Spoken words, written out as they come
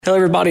Hello,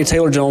 everybody.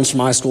 Taylor Jones from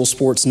iSchool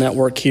Sports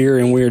Network here,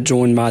 and we are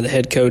joined by the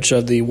head coach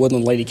of the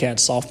Woodland Lady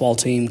Cats softball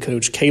team,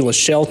 Coach Kayla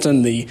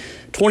Shelton. The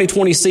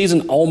 2020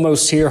 season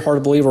almost here. Hard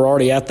to believe we're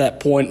already at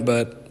that point,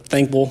 but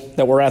thankful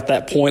that we're at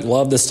that point.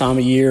 Love this time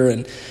of year,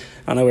 and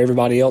I know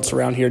everybody else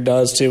around here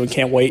does too, and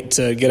can't wait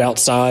to get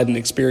outside and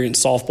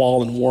experience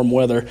softball in warm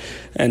weather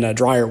and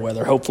drier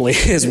weather, hopefully,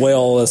 as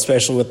well,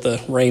 especially with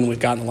the rain we've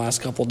gotten the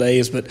last couple of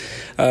days. But,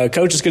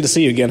 Coach, it's good to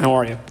see you again. How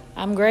are you?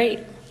 I'm great.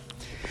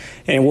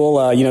 And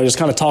we'll, just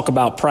kind of talk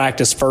about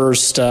practice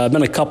first.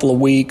 Been a couple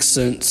of weeks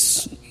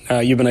since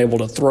you've been able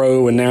to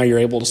throw, and now you're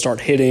able to start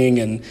hitting.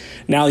 And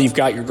now you've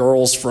got your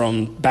girls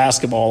from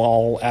basketball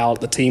all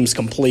out. The team's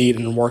complete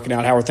and working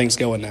out. How are things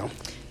going now?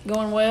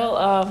 Going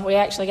well. We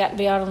actually got to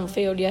be out on the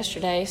field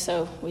yesterday,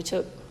 so we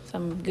took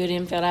some good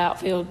infield,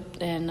 outfield,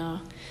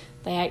 and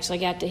they actually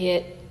got to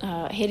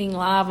hitting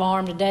live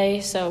arm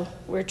today. So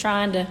we're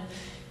trying to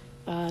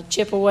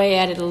chip away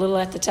at it a little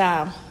at the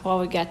time while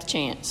we got the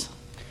chance.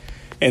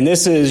 And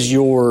this is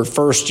your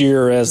first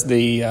year as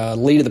the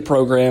lead of the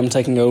program,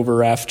 taking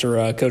over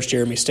after Coach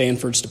Jeremy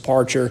Stanford's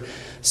departure.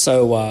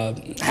 So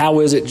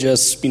how is it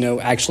just,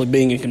 actually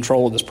being in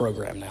control of this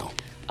program now?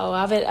 Oh,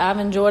 I've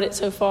enjoyed it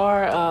so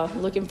far.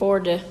 Looking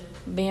forward to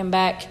being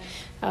back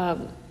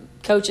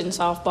coaching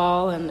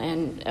softball,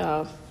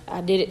 and I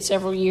did it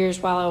several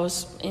years while I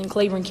was in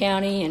Cleveland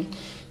County, and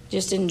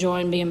just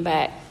enjoying being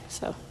back.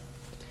 So.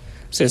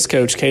 Says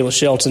Coach Kayla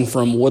Shelton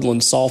from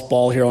Woodland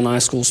Softball here on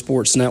iSchool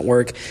Sports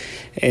Network.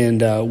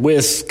 And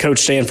with Coach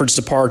Stanford's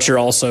departure,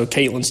 also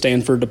Caitlin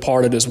Stanford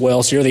departed as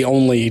well. So you're the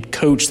only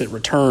coach that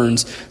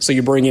returns. So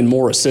you bring in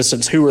more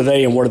assistants. Who are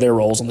they and what are their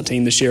roles on the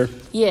team this year?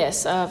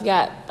 Yes, I've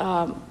got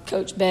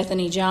Coach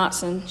Bethany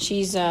Johnson.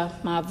 She's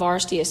my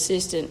varsity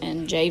assistant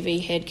and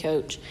JV head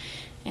coach.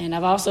 And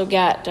I've also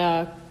got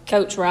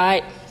Coach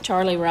Wright,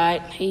 Charlie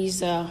Wright.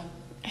 He's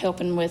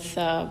helping with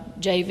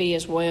JV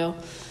as well.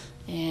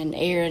 And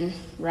Erin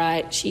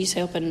Wright, she's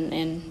helping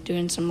and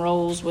doing some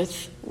roles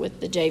with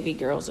the JV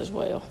girls as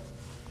well.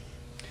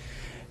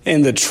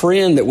 And the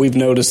trend that we've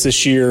noticed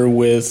this year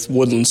with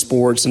Woodland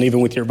Sports and even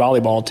with your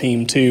volleyball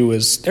team too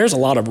is there's a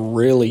lot of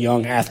really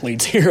young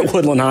athletes here at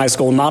Woodland High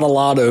School, not a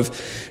lot of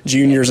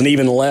juniors and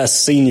even less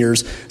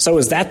seniors. So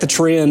is that the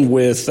trend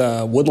with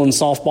Woodland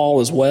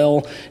softball as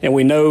well? And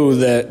we know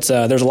that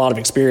there's a lot of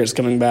experience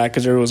coming back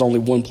because there was only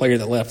one player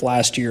that left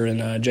last year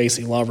in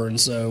J.C. Lovern.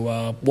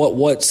 So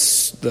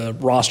what's the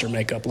roster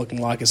makeup looking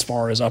like as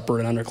far as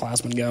upper and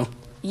underclassmen go?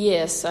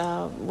 Yes,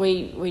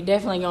 we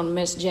definitely going to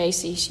miss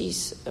J.C.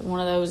 She's one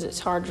of those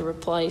that's hard to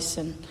replace,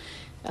 and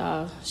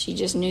she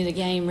just knew the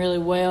game really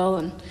well.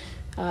 And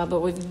but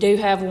we do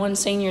have one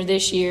senior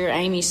this year,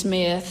 Amy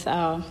Smith.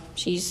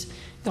 She's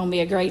going to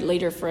be a great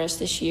leader for us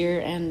this year,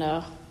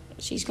 and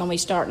she's going to be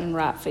starting in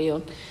right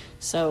field.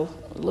 So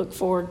look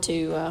forward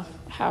to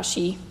how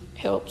she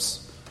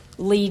helps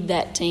lead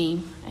that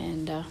team,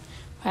 and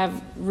have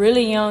a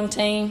really young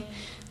team.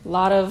 A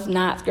lot of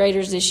ninth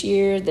graders this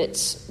year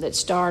that's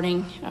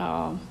starting,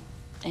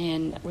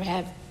 and we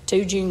have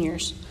 2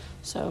 juniors,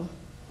 so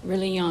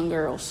really young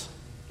girls.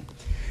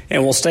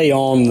 And we'll stay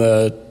on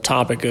the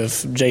topic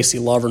of J.C.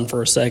 Lovern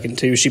for a second,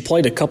 too. She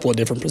played a couple of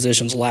different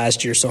positions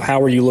last year, so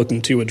how are you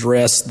looking to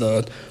address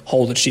the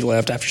hole that she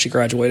left after she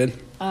graduated?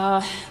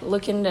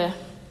 Looking to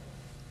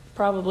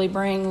probably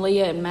bring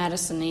Leah and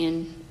Madison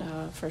in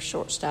for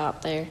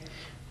shortstop there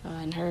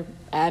in her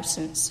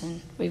absence. And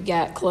we've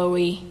got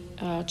Chloe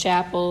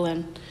Chappell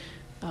and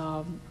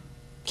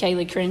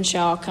Kaylee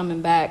Crenshaw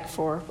coming back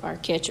for our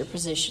catcher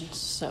positions.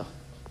 So,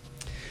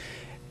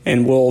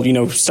 and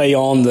we'll stay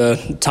on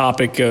the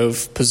topic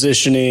of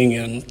positioning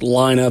and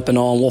lineup and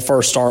all. We'll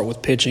first start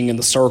with pitching in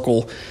the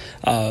circle.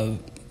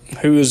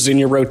 Who is in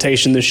your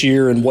rotation this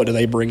year, and what do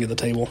they bring to the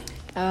table?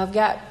 I've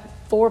got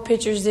 4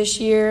 pitchers this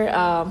year.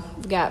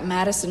 We've got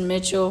Madison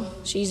Mitchell,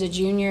 she's a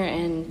junior,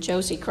 and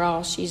Josie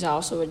Cross, she's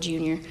also a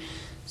junior.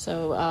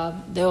 So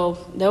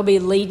they'll be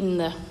leading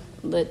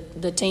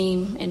the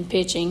team in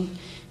pitching.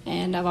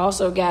 And I've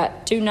also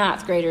got 2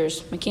 ninth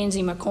graders,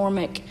 Mackenzie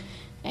McCormick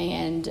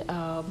and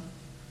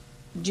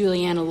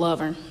Juliana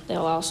Lovern.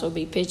 They'll also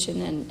be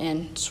pitching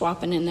and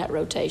swapping in that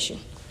rotation.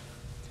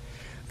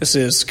 This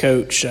is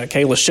Coach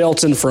Kayla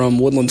Shelton from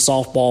Woodland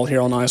Softball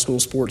here on iSchool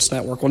Sports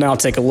Network. We'll now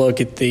take a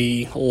look at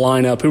the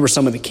lineup. Who are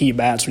some of the key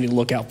bats we need to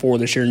look out for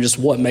this year, and just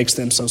what makes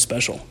them so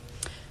special?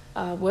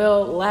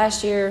 Well,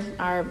 last year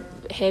our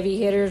heavy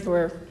hitters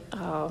were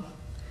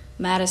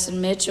Madison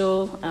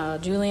Mitchell,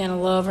 Juliana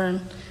Lovern,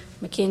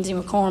 Mackenzie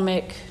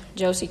McCormick,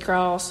 Josie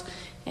Cross,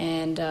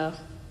 and,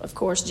 of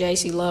course,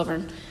 J.C.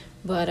 Lovern.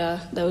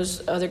 But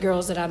those other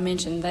girls that I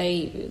mentioned,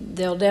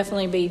 they'll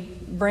definitely be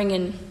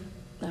bringing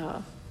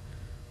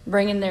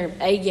their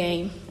A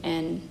game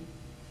and,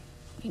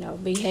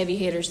 be heavy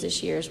hitters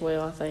this year as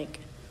well, I think.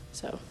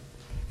 So.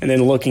 And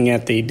then looking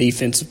at the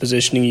defensive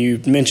positioning, you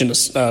mentioned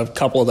a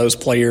couple of those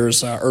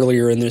players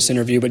earlier in this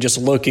interview, but just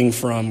looking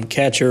from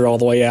catcher all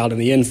the way out in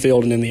the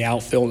infield and in the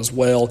outfield as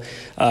well,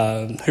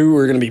 who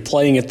are going to be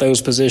playing at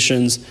those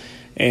positions,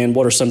 and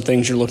what are some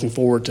things you're looking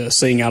forward to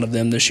seeing out of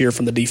them this year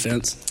from the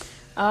defense?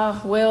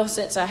 Well,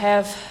 since I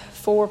have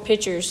 4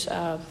 pitchers,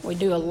 we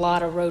do a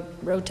lot of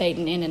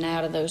rotating in and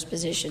out of those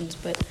positions.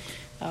 But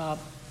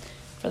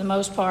for the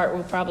most part,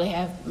 we'll probably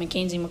have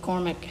Mackenzie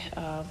McCormick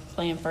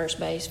playing first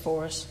base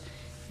for us.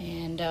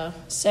 And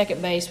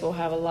second base, we'll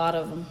have a lot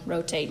of them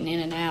rotating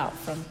in and out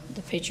from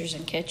the pitchers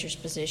and catchers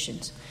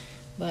positions.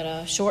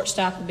 But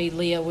shortstop will be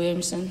Leah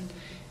Williamson.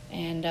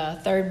 And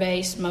third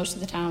base, most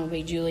of the time, will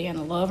be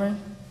Juliana Lovern.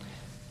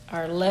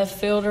 Our left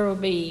fielder will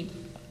be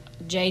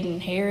Jaden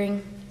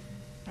Herring.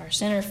 Our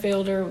center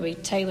fielder will be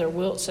Taylor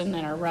Wilson.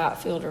 And our right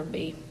fielder will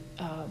be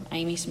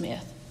Amy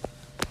Smith.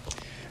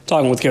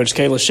 Talking with Coach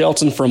Kayla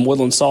Shelton from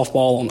Woodland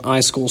Softball on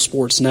iSchool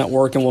Sports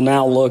Network, and we'll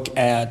now look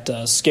at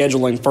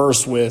scheduling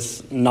first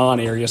with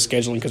non-area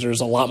scheduling because there's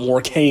a lot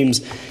more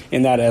games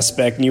in that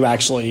aspect, and you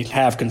actually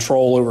have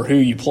control over who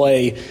you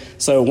play.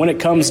 So when it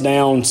comes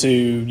down to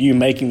you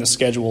making the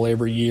schedule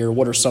every year,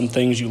 what are some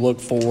things you look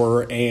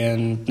for?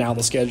 And now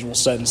the schedule's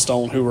set in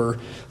stone, who are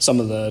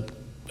some of the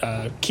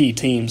key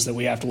teams that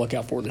we have to look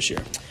out for this year?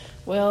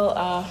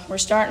 Well, we're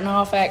starting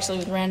off actually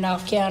with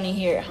Randolph County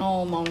here at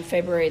home on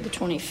February the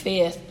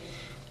 25th.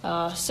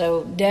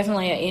 So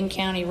definitely an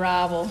in-county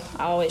rival.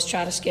 I always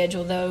try to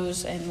schedule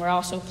those, and we're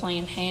also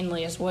playing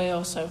Handley as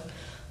well. So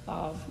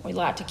we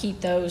like to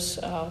keep those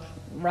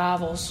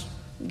rivals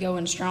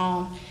going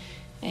strong.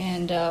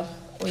 And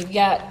we've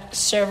got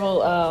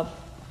several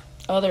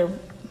other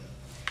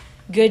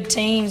good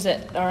teams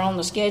that are on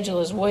the schedule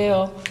as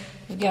well.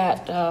 We've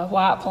got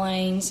White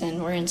Plains,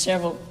 and we're in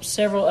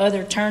several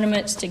other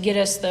tournaments to get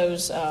us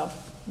those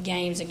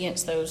games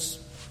against those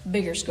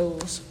bigger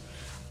schools.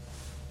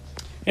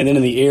 And then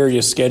in the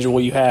area schedule,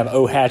 you have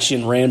Ohatchee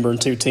and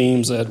Ranburne, 2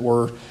 teams that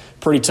were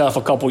pretty tough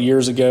a couple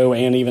years ago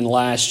and even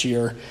last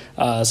year.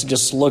 So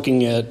just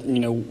looking at,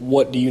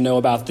 what do you know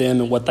about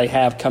them and what they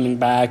have coming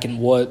back, and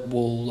what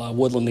will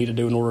Woodland need to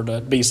do in order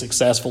to be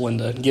successful and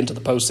to get into the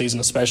postseason,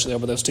 especially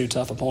over those 2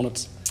 tough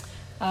opponents?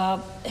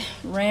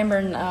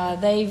 Ranburne,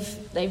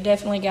 they've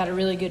definitely got a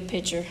really good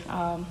pitcher.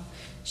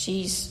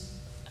 She's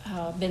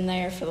been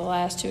there for the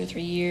last 2 or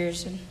 3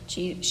 years, and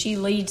she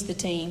leads the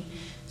team.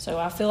 So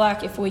I feel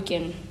like if we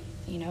can,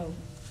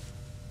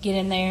 get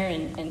in there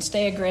and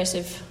stay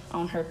aggressive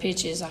on her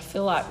pitches, I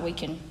feel like we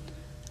can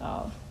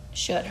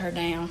shut her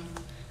down,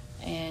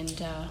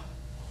 and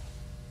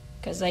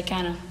because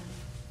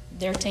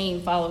their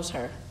team follows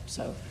her.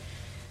 So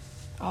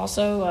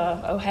also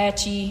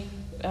Ohatchee,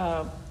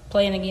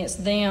 playing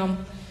against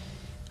them,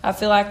 I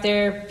feel like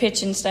their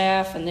pitching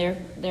staff and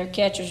their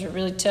catchers are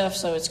really tough,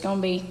 so it's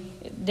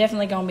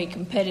definitely going to be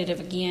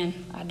competitive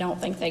again. I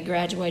don't think they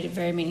graduated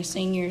very many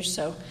seniors,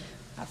 so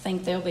I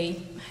think they'll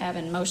be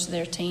having most of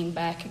their team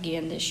back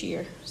again this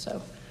year.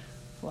 So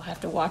we'll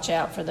have to watch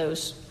out for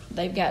those.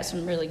 They've got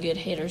some really good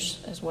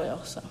hitters as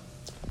well. So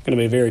going to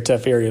be a very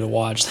tough area to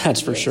watch, that's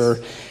for sure.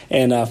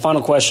 And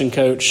final question,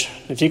 Coach,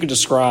 if you could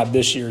describe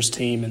this year's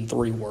team in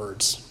 3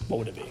 words, what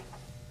would it be?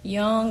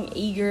 Young,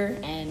 eager,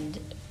 and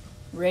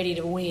ready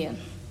to win.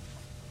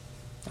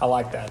 I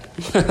like that.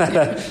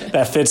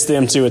 That fits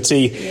them to a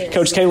T. Yes.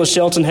 Coach Kayla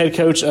Shelton, head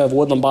coach of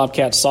Woodland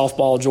Bobcats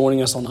softball,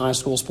 joining us on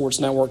iSchool Sports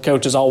Network.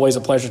 Coach, it's always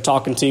a pleasure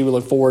talking to you. We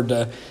look forward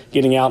to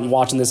getting out and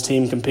watching this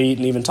team compete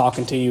and even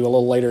talking to you a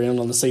little later in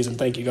on the season.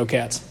 Thank you. Go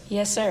Cats.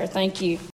 Yes, sir. Thank you.